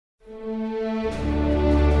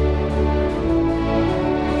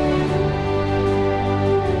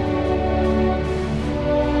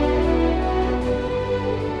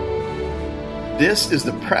This is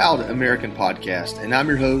the Proud American Podcast, and I'm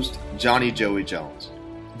your host, Johnny Joey Jones.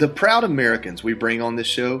 The proud Americans we bring on this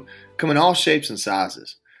show come in all shapes and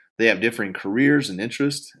sizes. They have differing careers and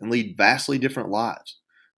interests and lead vastly different lives.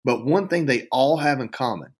 But one thing they all have in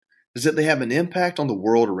common is that they have an impact on the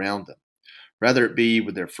world around them, whether it be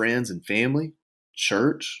with their friends and family,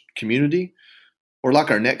 church, community, or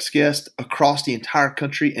like our next guest, across the entire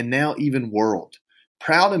country and now even world.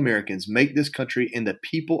 Proud Americans make this country and the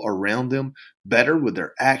people around them better with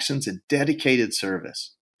their actions and dedicated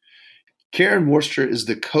service. Karen Worcester is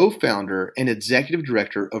the co-founder and executive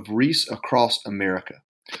director of Wreaths Across America,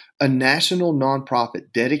 a national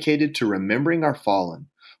nonprofit dedicated to remembering our fallen,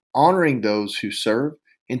 honoring those who serve,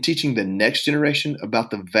 and teaching the next generation about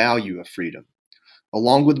the value of freedom.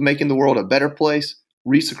 Along with making the world a better place,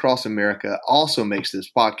 Wreaths Across America also makes this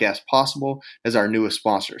podcast possible as our newest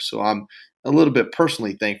sponsor, so I'm a little bit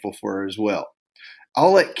personally thankful for her as well.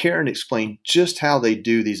 I'll let Karen explain just how they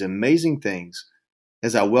do these amazing things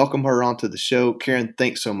as I welcome her onto the show. Karen,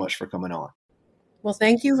 thanks so much for coming on. Well,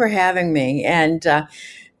 thank you for having me. And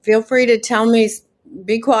feel free to tell me,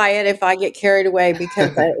 be quiet if I get carried away,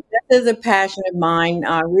 because this is a passion of mine.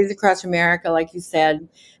 Wreaths Across America, like you said,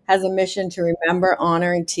 has a mission to remember,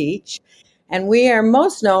 honor, and teach. And we are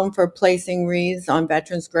most known for placing wreaths on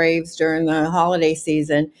veterans' graves during the holiday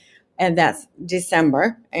season, and that's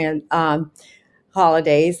December and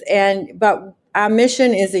holidays. But our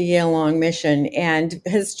mission is a year-long mission, and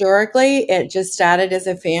historically, it just started as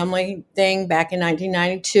a family thing back in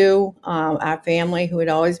 1992. Our family, who had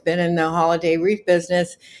always been in the holiday wreath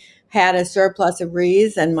business, had a surplus of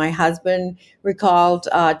wreaths, and my husband recalled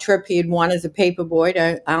a trip he had won as a paperboy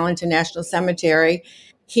to Arlington National Cemetery.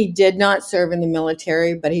 He did not serve in the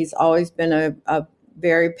military, but he's always been a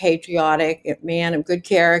very patriotic man of good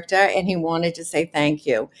character, and he wanted to say thank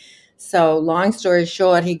you. So long story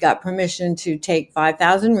short, he got permission to take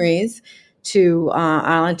 5,000 wreaths to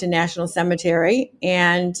Arlington National Cemetery.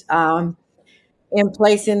 And in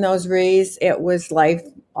placing those wreaths, it was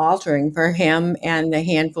life-altering for him and the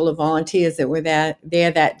handful of volunteers that were there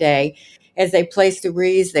that day. As they placed the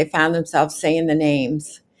wreaths, they found themselves saying the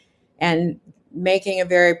names and making a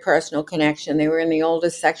very personal connection. They were in the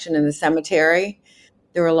oldest section in the cemetery.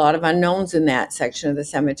 There were a lot of unknowns in that section of the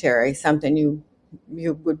cemetery, something you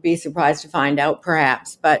would be surprised to find out,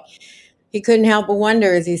 perhaps. But he couldn't help but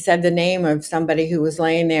wonder, as he said the name of somebody who was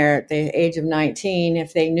laying there at the age of 19,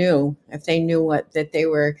 if they knew that they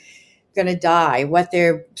were going to die, what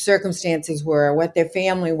their circumstances were, what their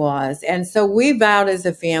family was. And so we vowed as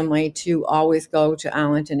a family to always go to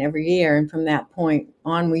Arlington every year. And from that point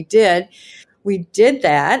on, we did. We did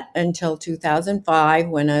that until 2005,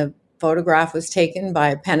 when a photograph was taken by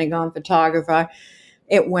a Pentagon photographer.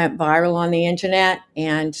 It went viral on the internet,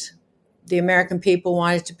 and the American people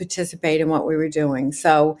wanted to participate in what we were doing.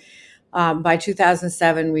 So by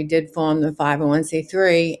 2007, we did form the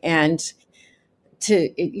 501c3, and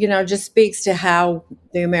just speaks to how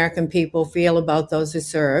the American people feel about those who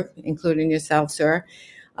serve, including yourself, sir.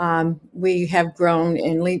 We have grown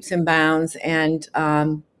in leaps and bounds, and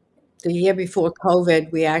the year before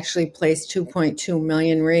COVID, we actually placed 2.2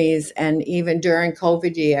 million wreaths. And even during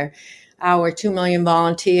COVID year, our 2 million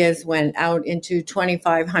volunteers went out into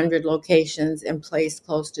 2,500 locations and placed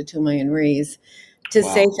close to 2 million wreaths to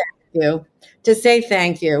say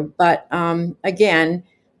thank you. But again,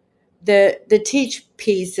 the teach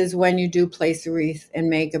piece is when you do place a wreath and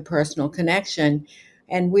make a personal connection.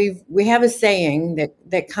 And we have a saying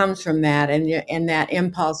that comes from that, and that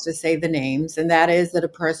impulse to say the names, and that is that a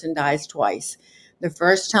person dies twice. The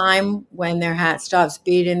first time, when their heart stops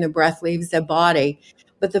beating, the breath leaves their body.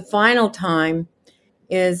 But the final time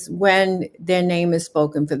is when their name is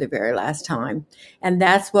spoken for the very last time. And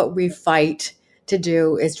that's what we fight to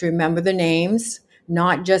do, is to remember the names,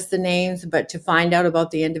 not just the names, but to find out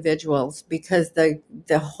about the individuals, because the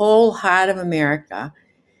whole heart of America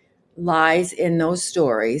lies in those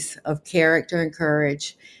stories of character and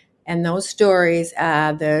courage. And those stories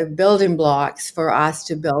are the building blocks for us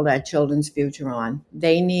to build our children's future on.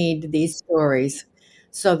 They need these stories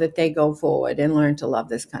so that they go forward and learn to love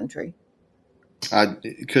this country. I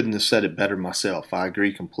couldn't have said it better myself. I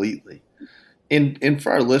agree completely. And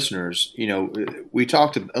for our listeners, we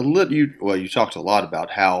talked a little. You talked a lot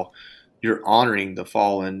about how you're honoring the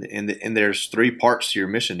fallen, and there's three parts to your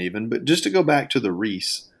mission, even. But just to go back to the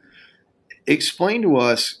wreaths, explain to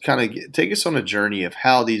us, take us on a journey of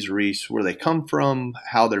how these wreaths, where they come from,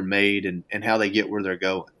 how they're made, and how they get where they're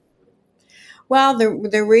going. Well,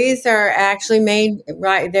 the wreaths are actually made,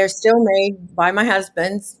 right. They're still made by my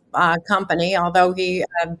husband's company, although he,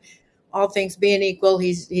 all things being equal,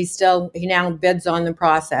 he now bids on the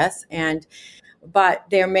process. And but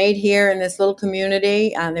they're made here in this little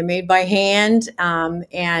community. They're made by hand,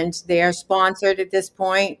 and they are sponsored at this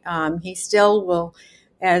point. He still will,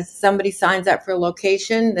 as somebody signs up for a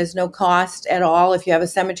location, there's no cost at all. If you have a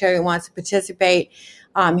cemetery that wants to participate,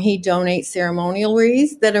 he donates ceremonial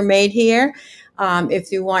wreaths that are made here.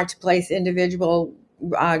 If you want to place individual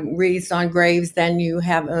wreaths on graves, then you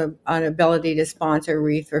have an ability to sponsor a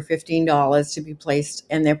wreath for $15 to be placed,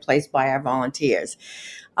 and they're placed by our volunteers.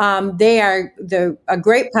 They are a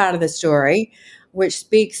great part of the story, which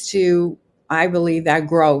speaks to, I believe, our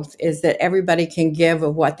growth is that everybody can give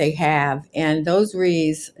of what they have. And those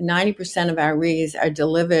wreaths, 90% of our wreaths are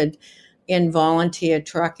delivered in volunteer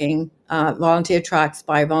trucks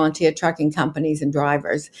by volunteer trucking companies and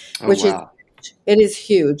drivers, which is it is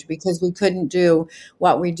huge because we couldn't do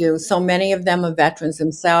what we do. So many of them are veterans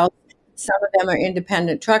themselves. Some of them are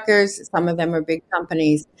independent truckers. Some of them are big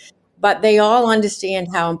companies. But they all understand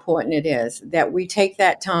how important it is that we take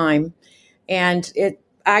that time. And it's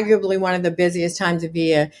arguably one of the busiest times of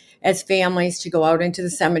year as families to go out into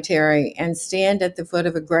the cemetery and stand at the foot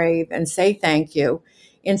of a grave and say thank you.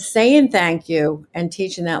 In saying thank you and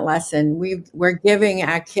teaching that lesson, we're giving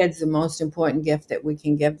our kids the most important gift that we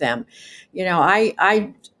can give them.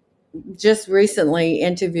 I just recently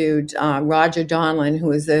interviewed Roger Donlin, who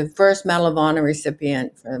was the first Medal of Honor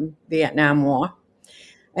recipient from Vietnam War,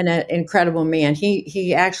 and an incredible man.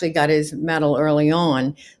 He actually got his medal early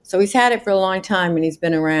on, so he's had it for a long time and he's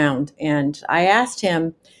been around. And I asked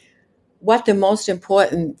him what the most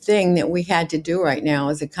important thing that we had to do right now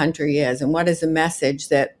as a country is, and what is the message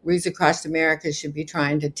that Wreaths Across America should be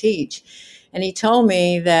trying to teach. And he told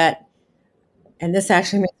me that, and this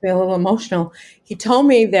actually makes me a little emotional, he told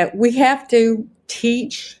me that we have to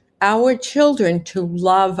teach our children to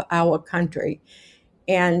love our country.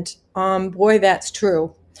 And boy, that's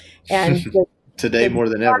true. And today more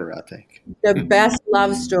than ever, I think. The best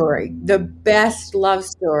love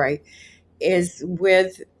story is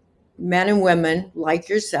with men and women like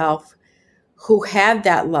yourself who have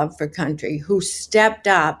that love for country, who stepped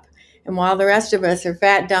up, and while the rest of us are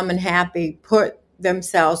fat, dumb, and happy, put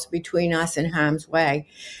themselves between us and harm's way,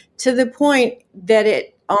 to the point that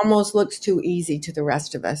it almost looks too easy to the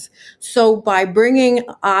rest of us. So by bringing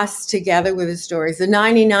us together with the stories, the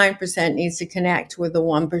 99% needs to connect with the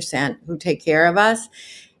 1% who take care of us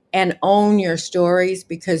and own your stories,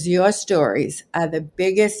 because your stories are the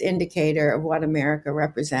biggest indicator of what America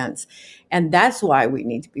represents. And that's why we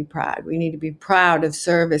need to be proud. We need to be proud of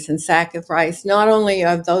service and sacrifice, not only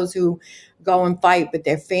of those who go and fight, but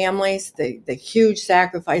their families, the huge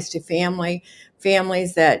sacrifice to families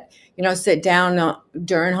that, sit down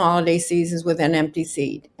during holiday seasons with an empty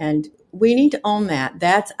seat. And we need to own that.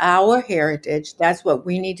 That's our heritage. That's what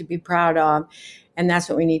we need to be proud of. And that's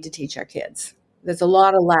what we need to teach our kids. There's a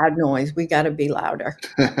lot of loud noise. We got to be louder.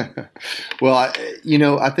 Well,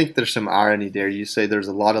 I think there's some irony there. You say there's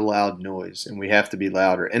a lot of loud noise and we have to be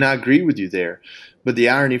louder. And I agree with you there. But the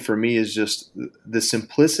irony for me is just the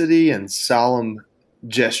simplicity and solemn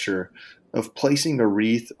gesture of placing a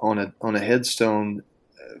wreath on a headstone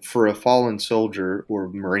for a fallen soldier or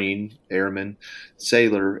Marine, airman,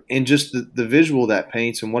 sailor, and just the visual that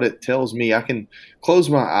paints and what it tells me. I can close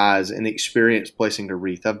my eyes and experience placing a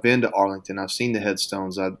wreath. I've been to Arlington. I've seen the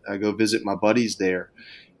headstones. I go visit my buddies there.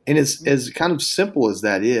 And it's as kind of simple as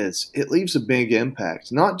that is, it leaves a big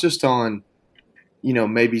impact, not just on,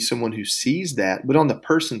 maybe someone who sees that, but on the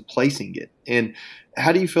person placing it. And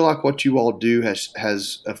how do you feel like what you all do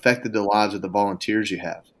has affected the lives of the volunteers you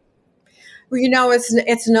have? Well,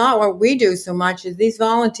 it's not what we do so much as these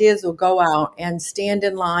volunteers will go out and stand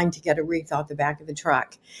in line to get a wreath off the back of the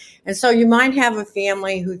truck. And so you might have a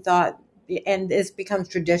family who thought, and this becomes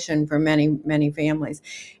tradition for many, many families.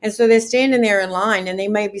 And so they're standing there in line, and they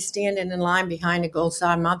may be standing in line behind a Gold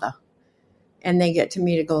Star mother, and they get to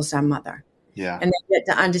meet a Gold Star mother. Yeah. And they get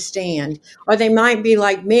to understand. Or they might be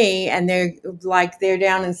like me, and they're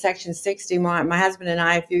down in Section 60, my husband and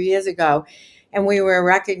I, a few years ago. And we were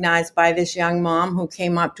recognized by this young mom who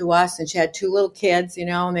came up to us, and she had two little kids,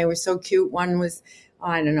 and they were so cute. One was,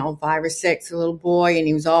 5 or 6, a little boy, and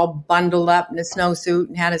he was all bundled up in a snowsuit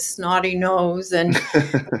and had a snotty nose, and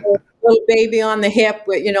a little baby on the hip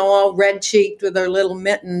with, all red cheeked with her little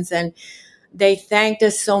mittens. And they thanked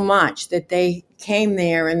us so much that they came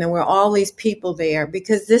there, and there were all these people there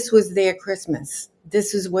because this was their Christmas.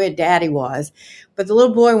 This is where Daddy was. But the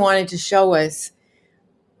little boy wanted to show us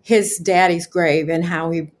his daddy's grave and how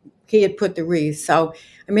he had put the wreath. So,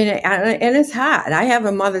 and it's hard. I have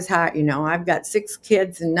a mother's heart, I've got 6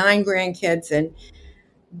 kids and 9 grandkids, and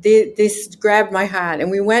this grabbed my heart. And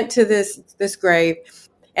we went to this grave,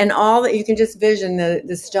 and all that, you can just vision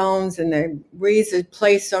the stones and the wreaths are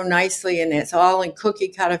placed so nicely, and it's all in cookie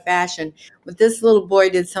cutter fashion. But this little boy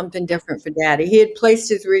did something different for Daddy. He had placed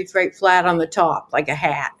his wreath right flat on the top, like a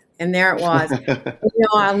hat, and there it was.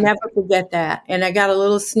 I'll never forget that. And I got a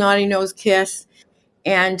little snotty nose kiss,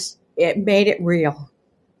 and it made it real.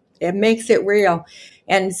 It makes it real.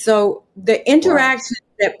 And so the interaction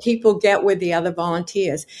that people get with the other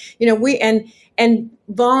volunteers, we and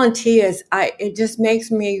volunteers, it just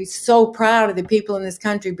makes me so proud of the people in this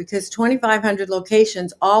country, because 2,500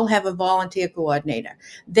 locations all have a volunteer coordinator.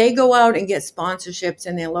 They go out and get sponsorships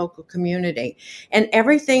in their local community. And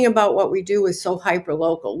everything about what we do is so hyper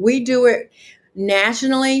local. We do it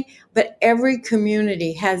nationally, but every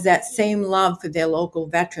community has that same love for their local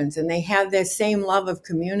veterans, and they have their same love of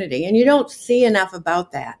community. And you don't see enough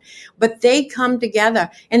about that, but they come together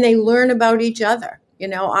and they learn about each other.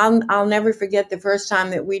 I'll never forget the first time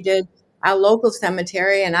that we did our local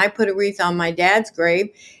cemetery, and I put a wreath on my dad's grave,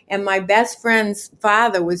 and my best friend's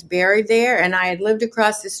father was buried there, and I had lived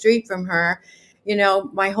across the street from her,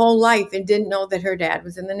 my whole life, and didn't know that her dad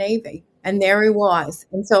was in the Navy. And there he was.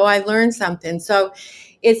 And so I learned something. So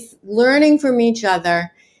it's learning from each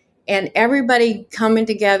other and everybody coming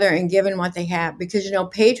together and giving what they have, because,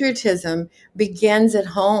 patriotism begins at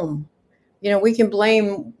home. We can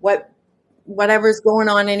blame whatever's going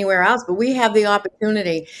on anywhere else, but we have the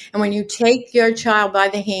opportunity. And when you take your child by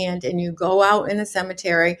the hand and you go out in the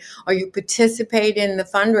cemetery, or you participate in the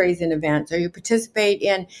fundraising events, or you participate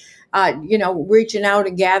in reaching out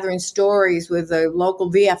and gathering stories with the local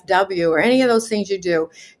VFW, or any of those things you do,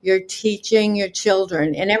 you're teaching your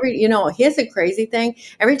children. And here's a crazy thing.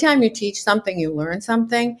 Every time you teach something, you learn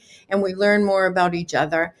something, and we learn more about each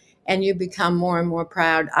other, and you become more and more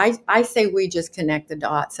proud. I say we just connect the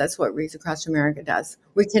dots. That's what Wreaths Across America does.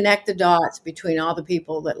 We connect the dots between all the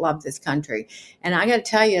people that love this country. And I got to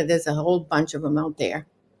tell you, there's a whole bunch of them out there.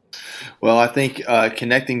 Well, I think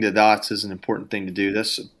connecting the dots is an important thing to do.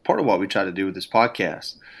 That's part of what we try to do with this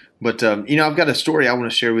podcast. But, I've got a story I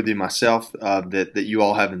want to share with you myself that you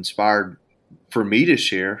all have inspired for me to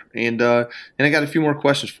share. And I got a few more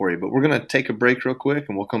questions for you. But we're going to take a break real quick,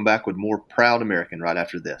 and we'll come back with more Proud American right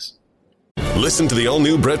after this. Listen to the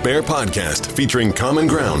all-new Bret Baier podcast featuring Common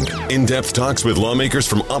Ground, in-depth talks with lawmakers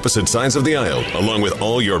from opposite sides of the aisle, along with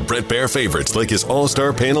all your Bret Baier favorites like his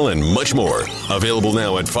all-star panel and much more. Available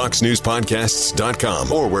now at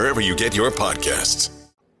foxnewspodcasts.com or wherever you get your podcasts.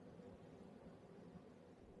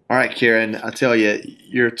 All right, Karen, I tell you,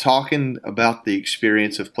 you're talking about the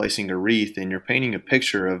experience of placing a wreath, and you're painting a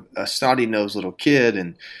picture of a snotty-nosed little kid,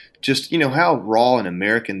 and just, how raw and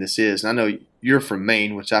American this is. And I know you're from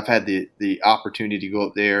Maine, which I've had the opportunity to go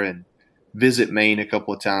up there and visit Maine a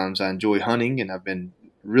couple of times. I enjoy hunting, and I've been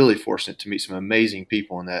really fortunate to meet some amazing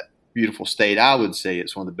people in that beautiful state. I would say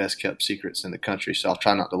it's one of the best kept secrets in the country, so I'll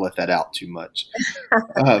try not to let that out too much.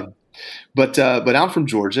 But I'm from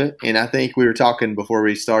Georgia, and I think we were talking before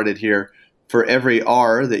we started here, for every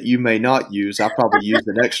R that you may not use, I'll probably use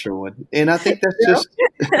an extra one. And I think that's just,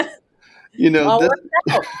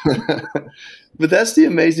 but that's the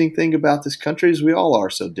amazing thing about this country, is we all are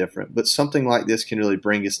so different, but something like this can really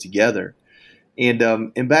bring us together.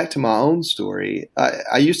 And back to my own story,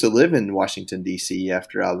 I used to live in Washington, D.C.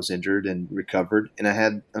 after I was injured and recovered, and I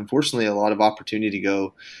had, unfortunately, a lot of opportunity to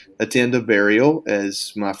go attend a burial,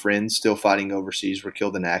 as my friends still fighting overseas were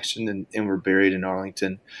killed in action and were buried in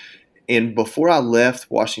Arlington. And before I left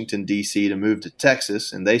Washington, D.C. to move to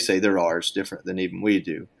Texas, and they say they're ours, different than even we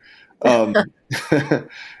do,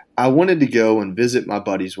 I wanted to go and visit my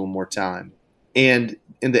buddies one more time. And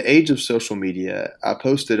in the age of social media, I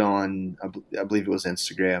posted on, I believe it was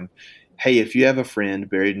Instagram, hey, if you have a friend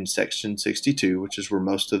buried in Section 62, which is where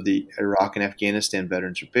most of the Iraq and Afghanistan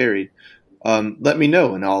veterans are buried, let me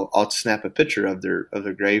know, and I'll snap a picture of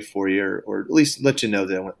their grave for you, or at least let you know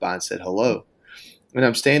that I went by and said hello. And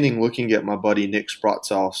I'm standing looking at my buddy Nick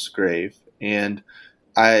Sprotzoff's grave, and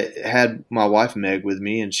I had my wife Meg with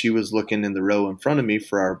me, and she was looking in the row in front of me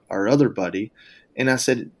for our other buddy. And I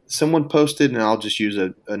said, someone posted, and I'll just use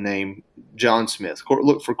a name, John Smith.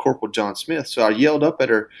 Look for Corporal John Smith. So I yelled up at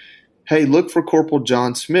her, hey, look for Corporal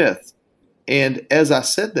John Smith. And as I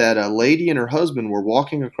said that, a lady and her husband were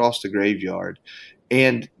walking across the graveyard.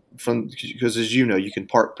 And because as you know, you can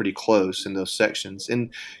park pretty close in those sections.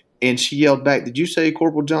 And she yelled back, did you say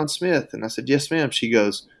Corporal John Smith? And I said, yes, ma'am. She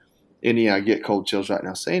goes, and yeah, I get cold chills right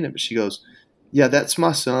now saying it, but she goes, yeah, that's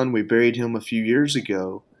my son. We buried him a few years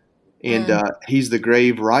ago. And he's the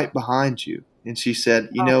grave right behind you. And she said,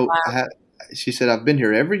 wow. She said, I've been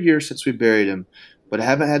here every year since we buried him, but I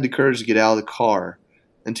haven't had the courage to get out of the car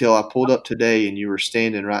until I pulled up today and you were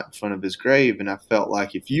standing right in front of his grave, and I felt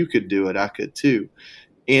like if you could do it, I could too.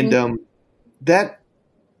 And I'm at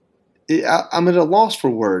a loss for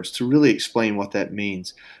words to really explain what that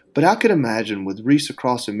means. But I could imagine with Wreaths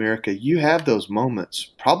Across America, you have those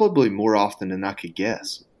moments probably more often than I could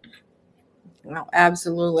guess. Well,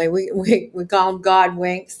 absolutely. We call them God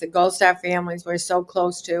winks, the Gold Star families we're so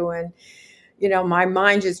close to. And, my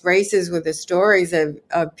mind just races with the stories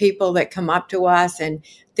of people that come up to us and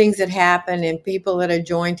things that happen and people that are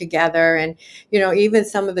joined together. And, even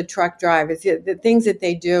some of the truck drivers, the things that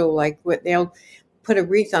they do, like what they'll put a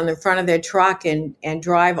wreath on the front of their truck and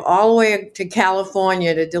drive all the way to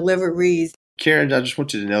California to deliver wreaths. Karen, I just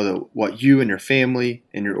want you to know that what you and your family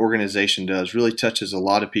and your organization does really touches a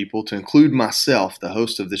lot of people, to include myself, the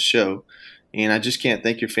host of this show. And I just can't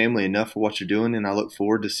thank your family enough for what you're doing. And I look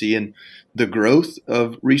forward to seeing the growth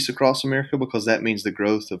of Wreaths Across America, because that means the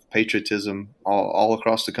growth of patriotism all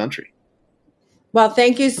across the country. Well,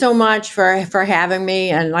 thank you so much for having me.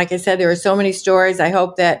 And like I said, there are so many stories. I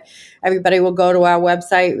hope that everybody will go to our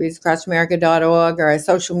website, wreathsacrossamerica.org, or our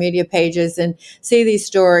social media pages and see these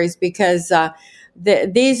stories, because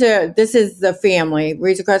this is the family.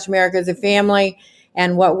 Wreaths Across America is a family.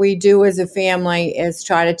 And what we do as a family is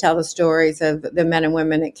try to tell the stories of the men and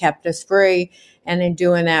women that kept us free. And in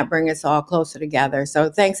doing that, bring us all closer together. So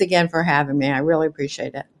thanks again for having me. I really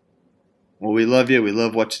appreciate it. Well, we love you. We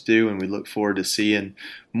love what you do, and we look forward to seeing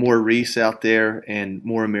more wreaths out there and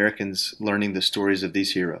more Americans learning the stories of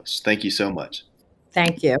these heroes. Thank you so much.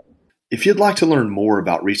 Thank you. If you'd like to learn more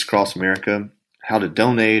about Wreaths Across America, how to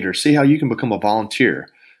donate, or see how you can become a volunteer,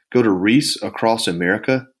 go to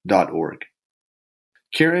wreathsacrossamerica.org.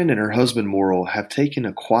 Karen and her husband Morrill have taken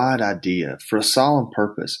a quiet idea for a solemn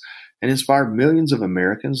purpose and inspired millions of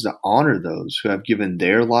Americans to honor those who have given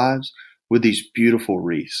their lives with these beautiful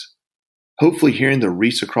wreaths. Hopefully, hearing the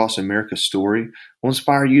Wreaths Across America story will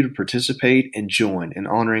inspire you to participate and join in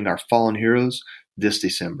honoring our fallen heroes this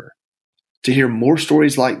December. To hear more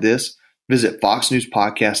stories like this, visit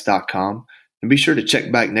foxnewspodcast.com and be sure to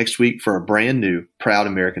check back next week for a brand new Proud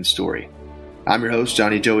American story. I'm your host,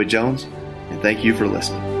 Johnny Joey Jones, and thank you for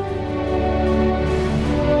listening.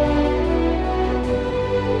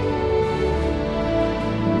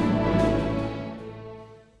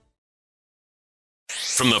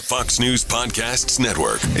 From the Fox News Podcasts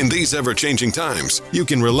Network. In these ever-changing times, you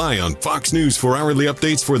can rely on Fox News for hourly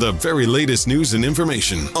updates for the very latest news and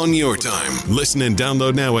information on your time. Listen and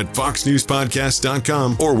download now at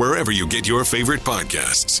foxnewspodcast.com or wherever you get your favorite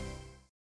podcasts.